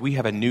Christ, we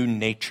have a new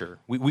nature.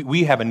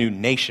 We have a new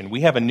nation.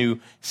 We have a new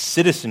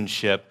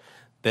citizenship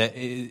that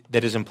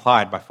is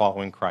implied by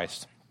following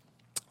Christ.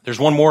 There's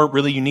one more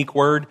really unique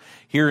word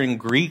here in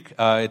Greek.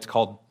 It's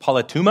called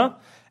politeuma.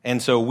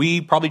 And so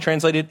we probably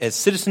translate it as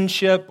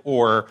citizenship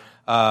or,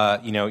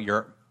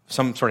 your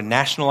some sort of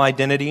national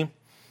identity.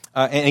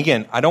 And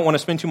again, I don't want to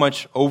spend too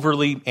much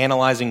overly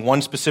analyzing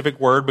one specific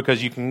word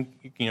because you can,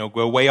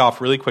 go way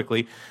off really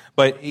quickly.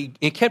 But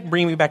it kept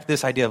bringing me back to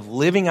this idea of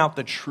living out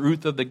the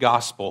truth of the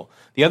gospel.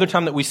 The other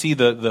time that we see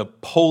the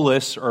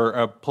polis or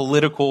a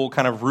political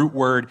kind of root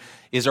word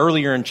is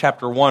earlier in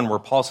chapter 1 where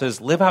Paul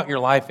says, live out your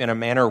life in a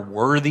manner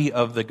worthy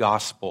of the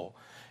gospel.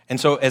 And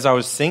so as I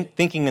was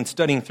thinking and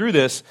studying through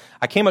this,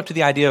 I came up to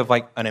the idea of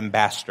an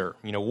ambassador.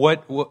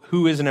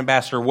 Who is an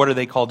ambassador? What are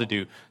they called to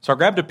do? So I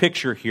grabbed a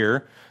picture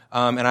here.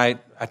 And I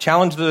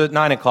challenged the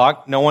 9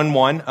 o'clock. No one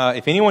won.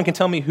 If anyone can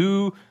tell me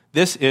who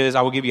this is,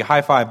 I will give you a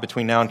high five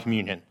between now and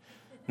communion.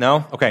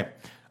 No? Okay.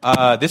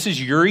 This is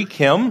Yuri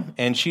Kim,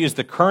 and she is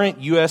the current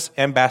U.S.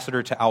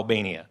 ambassador to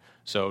Albania.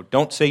 So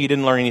don't say you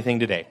didn't learn anything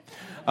today.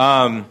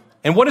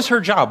 And what is her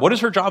job? What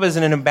is her job as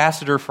an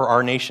ambassador for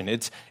our nation?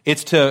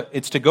 It's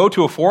to go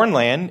to a foreign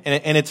land,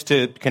 and it's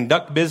to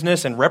conduct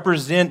business and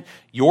represent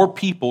your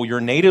people,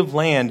 your native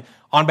land,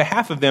 on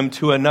behalf of them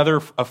to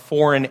a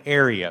foreign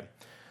area.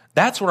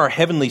 That's what our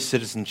heavenly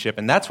citizenship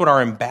and that's what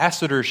our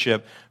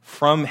ambassadorship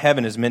from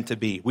heaven is meant to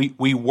be.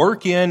 We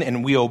work in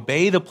and we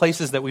obey the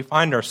places that we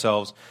find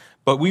ourselves,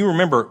 but we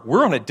remember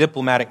we're on a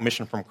diplomatic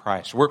mission from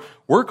Christ.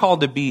 We're called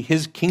to be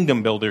his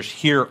kingdom builders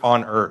here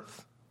on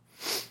earth.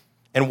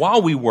 And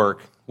while we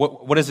work,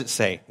 what does it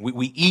say?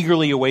 We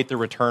eagerly await the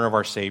return of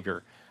our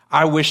Savior.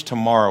 I wish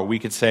tomorrow we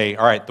could say,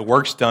 all right, the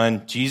work's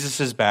done, Jesus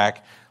is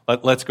back,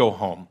 let's go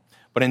home.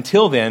 But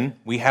until then,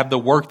 we have the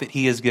work that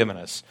he has given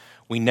us.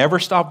 We never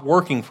stop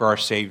working for our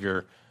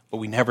Savior, but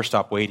we never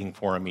stop waiting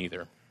for him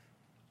either.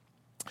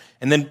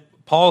 And then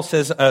Paul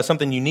says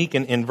something unique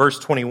in verse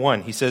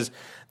 21. He says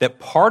that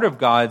part of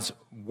God's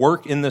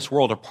work in this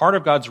world, or part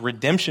of God's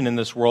redemption in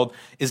this world,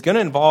 is going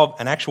to involve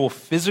an actual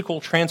physical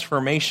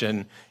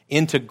transformation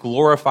into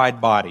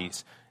glorified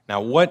bodies. Now,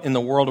 what in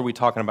the world are we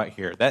talking about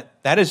here?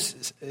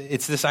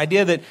 It's this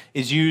idea that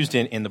is used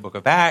in the book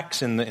of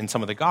Acts, in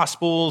some of the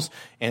Gospels,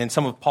 and in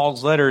some of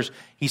Paul's letters.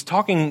 He's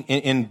talking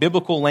in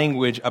biblical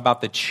language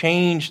about the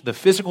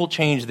physical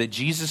change that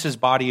Jesus'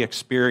 body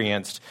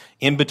experienced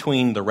in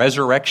between the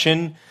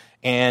resurrection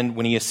and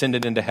when he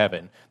ascended into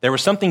heaven. There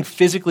was something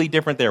physically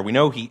different there. We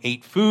know he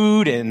ate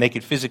food and they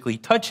could physically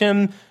touch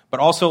him, but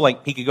also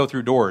he could go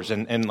through doors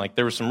and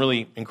there were some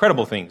really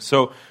incredible things.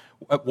 So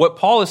what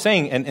Paul is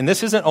saying, and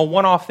this isn't a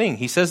one-off thing,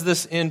 he says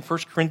this in 1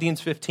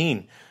 Corinthians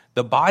 15,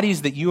 the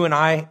bodies that you and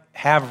I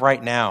have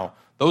right now,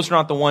 those are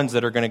not the ones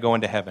that are going to go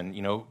into heaven.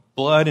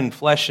 Blood and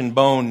flesh and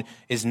bone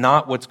is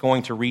not what's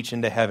going to reach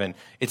into heaven.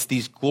 It's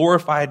these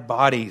glorified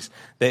bodies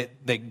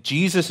that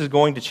Jesus is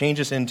going to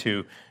change us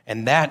into,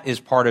 and that is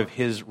part of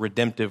his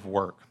redemptive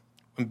work.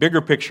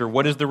 bigger picture,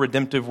 what is the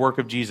redemptive work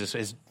of Jesus?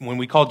 Is when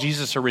we call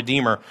Jesus a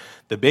redeemer,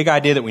 the big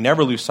idea that we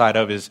never lose sight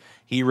of is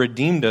he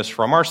redeemed us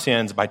from our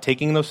sins by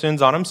taking those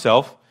sins on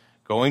himself,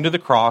 going to the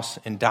cross,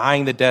 and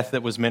dying the death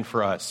that was meant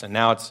for us. And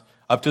now it's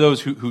up to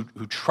those who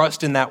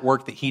trust in that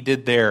work that he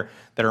did there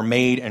that are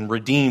made and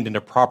redeemed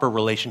into proper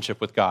relationship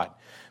with God.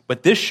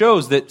 But this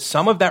shows that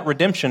some of that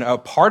redemption, a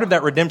part of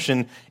that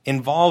redemption,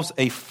 involves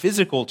a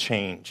physical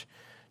change.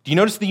 Do you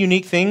notice the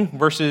unique thing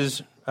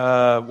versus,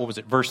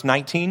 verse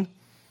 19?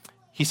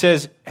 He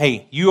says,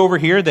 hey, you over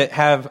here that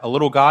have a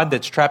little God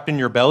that's trapped in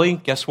your belly,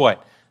 guess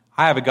what?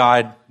 I have a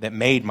God that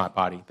made my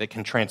body, that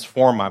can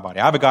transform my body.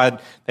 I have a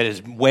God that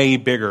is way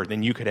bigger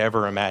than you could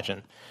ever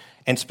imagine.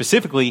 And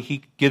specifically,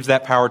 he gives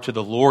that power to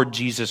the Lord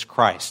Jesus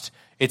Christ.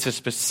 It's a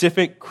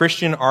specific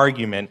Christian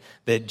argument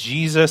that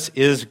Jesus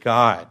is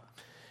God.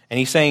 And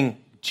he's saying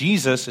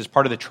Jesus is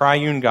part of the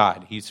triune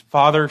God. He's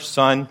Father,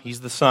 Son, he's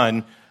the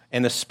Son,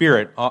 and the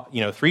Spirit.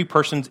 Three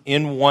persons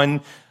in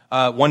one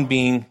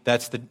being.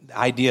 That's the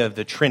idea of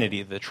the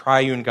Trinity, the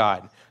triune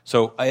God.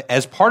 So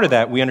as part of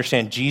that, we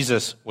understand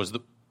Jesus was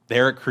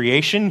there at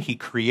creation. He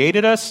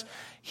created us.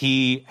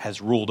 He has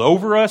ruled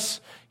over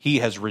us. He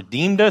has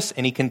redeemed us,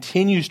 and he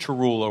continues to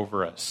rule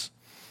over us.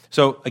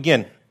 So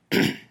again,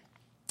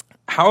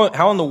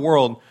 how in the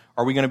world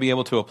are we going to be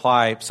able to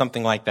apply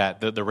something like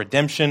that, the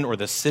redemption or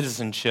the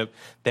citizenship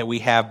that we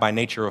have by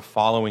nature of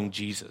following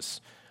Jesus?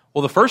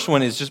 Well, the first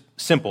one is just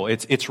simple.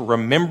 It's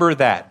remember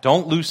that.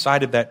 Don't lose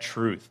sight of that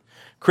truth.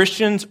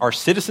 Christians are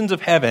citizens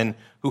of heaven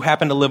who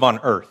happen to live on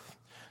earth.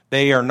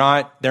 They're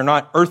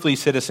not earthly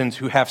citizens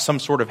who have some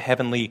sort of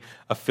heavenly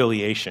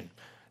affiliation.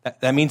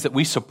 That means that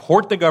we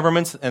support the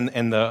governments and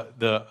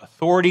the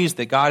authorities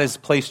that God has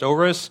placed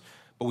over us,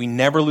 but we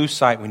never lose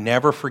sight, we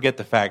never forget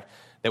the fact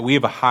that we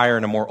have a higher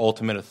and a more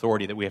ultimate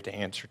authority that we have to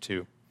answer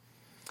to.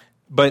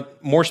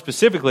 But more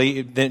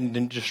specifically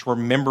than just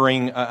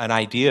remembering an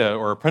idea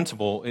or a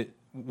principle,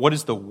 what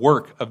is the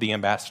work of the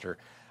ambassador?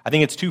 I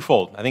think it's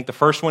twofold. I think the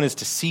first one is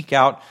to seek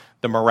out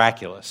the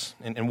miraculous.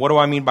 And what do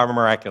I mean by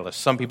miraculous?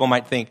 Some people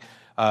might think,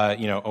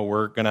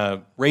 we're going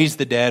to raise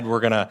the dead,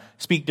 we're going to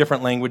speak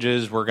different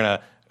languages, we're going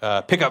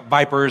to pick up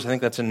vipers. I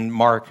think that's in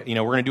Mark. We're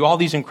going to do all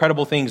these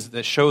incredible things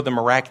that show the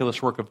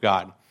miraculous work of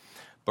God.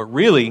 But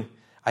really,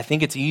 I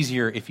think it's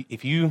easier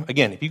if you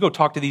go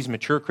talk to these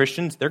mature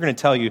Christians, they're going to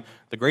tell you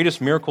the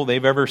greatest miracle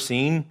they've ever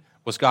seen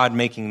was God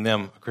making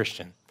them a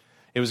Christian.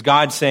 It was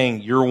God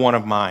saying, you're one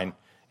of mine.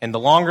 And the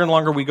longer and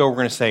longer we go, we're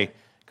going to say,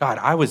 God,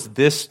 I was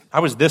this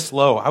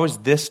low, I was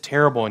this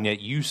terrible, and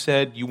yet you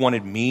said you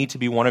wanted me to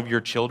be one of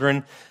your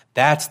children.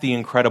 That's the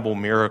incredible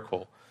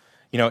miracle.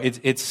 And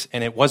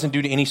it wasn't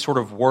due to any sort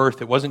of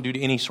worth. It wasn't due to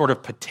any sort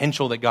of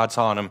potential that God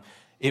saw in him.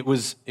 It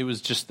was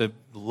just the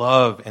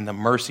love and the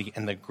mercy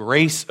and the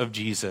grace of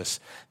Jesus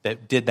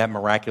that did that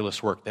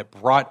miraculous work, that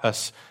brought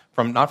us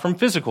not from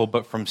physical,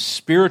 but from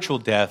spiritual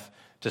death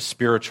to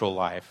spiritual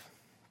life.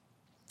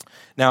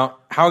 Now,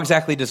 how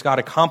exactly does God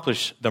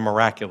accomplish the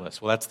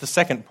miraculous? Well, that's the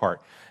second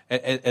part.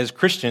 As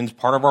Christians,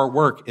 part of our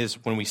work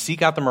is when we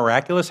seek out the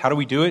miraculous, how do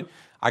we do it?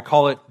 I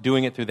call it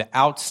doing it through the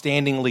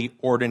outstandingly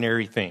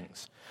ordinary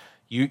things.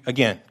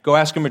 Go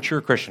ask a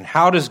mature Christian,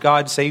 how does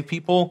God save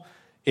people?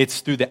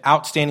 It's through the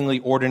outstandingly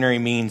ordinary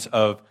means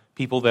of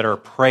people that are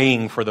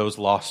praying for those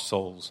lost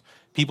souls,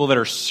 people that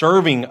are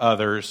serving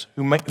others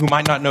who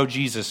might not know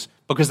Jesus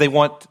because they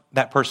want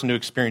that person to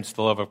experience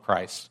the love of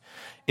Christ.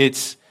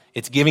 It's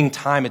giving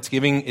time, it's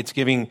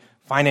giving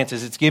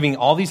finances, it's giving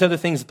all these other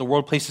things that the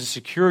world places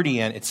security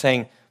in. It's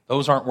saying,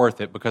 those aren't worth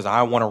it because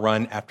I want to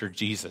run after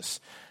Jesus.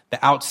 The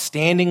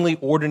outstandingly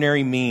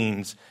ordinary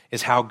means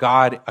is how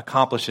God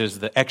accomplishes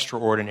the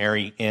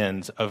extraordinary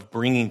ends of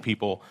bringing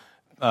people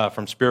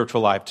from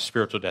spiritual life to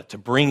spiritual death, to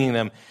bringing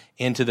them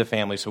into the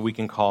family so we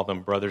can call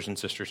them brothers and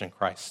sisters in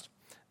Christ.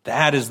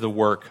 That is the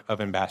work of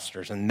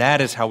ambassadors, and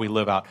that is how we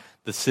live out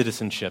the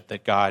citizenship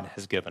that God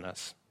has given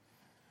us.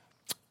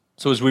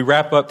 So as we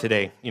wrap up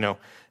today,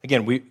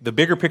 the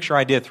bigger picture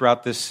idea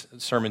throughout this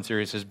sermon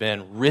series has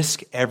been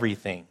risk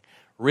everything.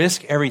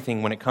 Risk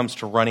everything when it comes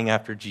to running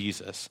after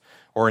Jesus,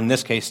 or in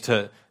this case,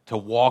 to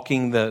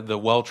walking the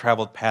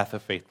well-traveled path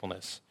of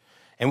faithfulness.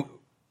 And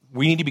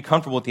we need to be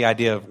comfortable with the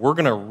idea of we're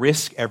going to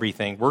risk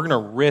everything. We're going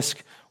to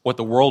risk what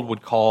the world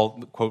would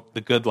call, quote,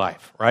 the good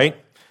life, right?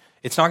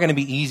 It's not going to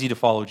be easy to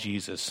follow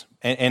Jesus.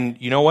 And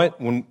you know what?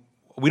 When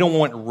we don't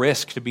want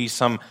risk to be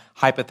some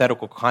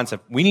hypothetical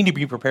concept. We need to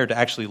be prepared to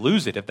actually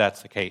lose it if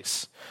that's the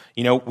case.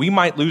 We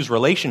might lose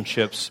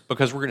relationships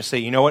because we're going to say,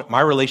 you know what?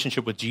 My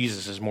relationship with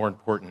Jesus is more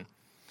important.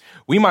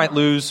 We might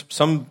lose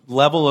some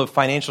level of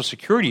financial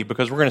security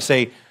because we're going to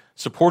say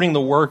supporting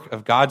the work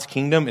of God's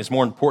kingdom is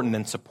more important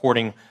than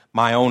supporting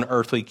my own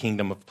earthly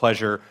kingdom of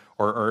pleasure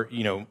or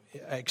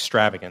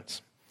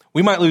extravagance.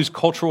 We might lose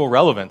cultural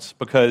relevance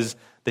because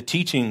the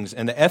teachings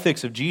and the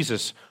ethics of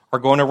Jesus are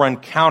going to run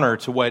counter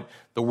to what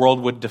the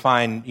world would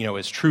define,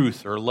 as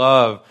truth or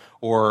love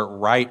or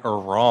right or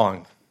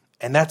wrong.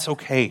 And that's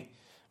okay.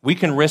 We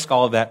can risk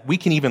all of that. We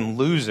can even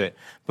lose it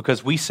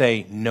because we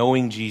say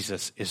knowing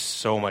Jesus is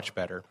so much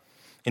better.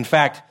 In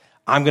fact,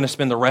 I'm going to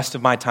spend the rest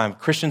of my time.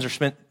 Christians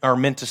are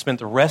meant to spend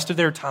the rest of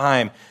their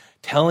time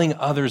telling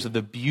others of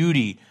the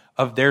beauty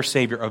of their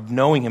Savior, of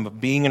knowing Him,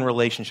 of being in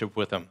relationship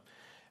with Him.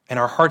 And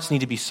our hearts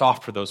need to be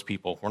soft for those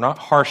people. We're not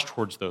harsh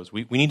towards those.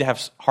 We need to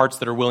have hearts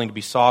that are willing to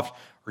be soft,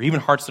 or even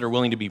hearts that are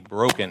willing to be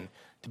broken,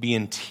 to be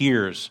in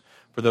tears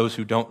for those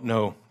who don't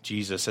know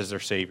Jesus as their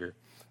Savior.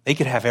 They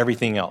could have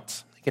everything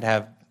else.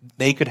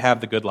 They could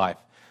have the good life.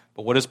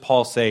 But what does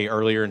Paul say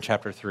earlier in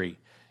chapter 3?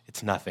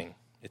 It's nothing.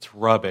 It's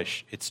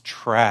rubbish. It's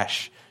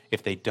trash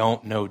if they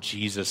don't know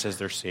Jesus as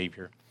their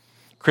Savior.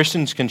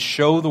 Christians can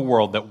show the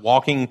world that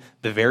walking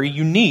the very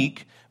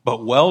unique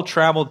but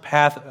well-traveled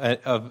path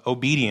of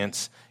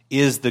obedience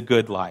is the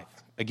good life.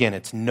 Again,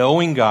 it's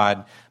knowing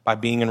God by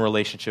being in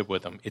relationship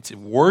with Him. It's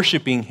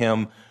worshiping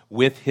Him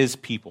with His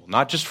people,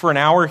 not just for an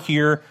hour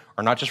here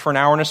or not just for an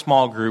hour in a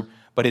small group,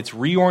 but it's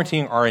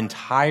reorienting our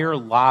entire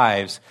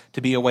lives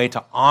to be a way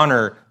to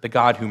honor the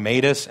God who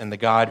made us and the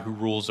God who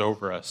rules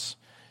over us.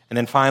 And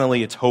then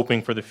finally, it's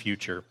hoping for the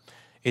future.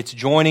 It's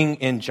joining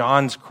in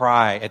John's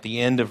cry at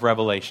the end of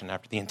Revelation,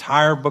 after the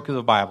entire book of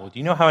the Bible. Do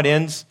you know how it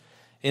ends?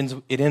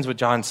 It ends with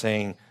John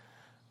saying,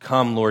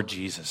 "Come, Lord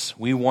Jesus,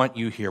 we want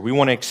you here. We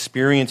want to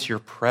experience your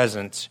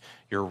presence,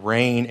 your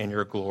reign, and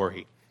your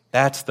glory."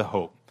 That's the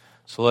hope.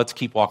 So let's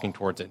keep walking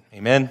towards it.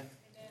 Amen?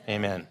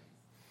 Amen.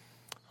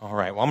 All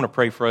right, well, I'm going to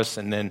pray for us,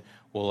 and then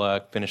we'll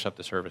finish up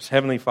the service.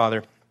 Heavenly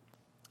Father,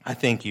 I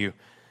thank you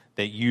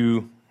that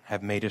you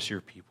have made us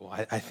your people.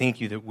 I thank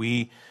you that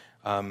we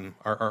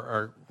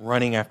are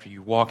running after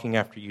you, walking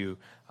after you,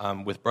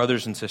 with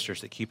brothers and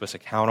sisters that keep us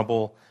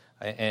accountable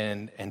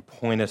and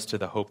point us to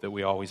the hope that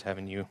we always have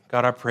in you.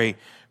 God, I pray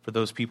for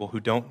those people who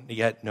don't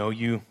yet know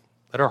you.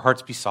 Let our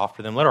hearts be soft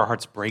for them. Let our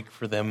hearts break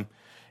for them,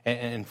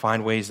 and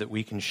find ways that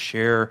we can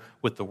share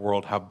with the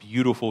world how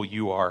beautiful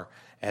you are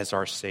as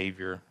our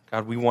Savior.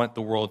 God, we want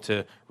the world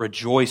to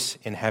rejoice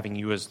in having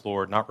you as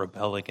Lord, not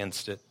rebel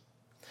against it.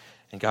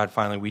 And God,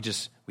 finally, we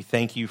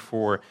thank you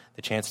for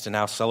the chance to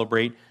now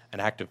celebrate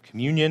an act of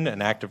communion,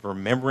 an act of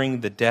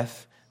remembering the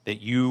death that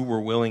you were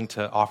willing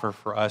to offer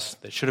for us,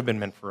 that should have been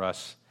meant for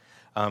us.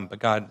 But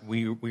God,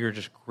 we are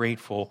just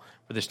grateful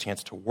for this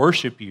chance to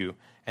worship you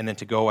and then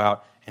to go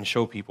out and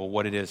show people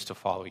what it is to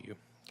follow you.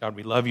 God,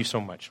 we love you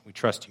so much. We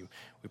trust you.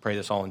 We pray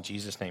this all in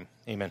Jesus' name.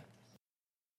 Amen.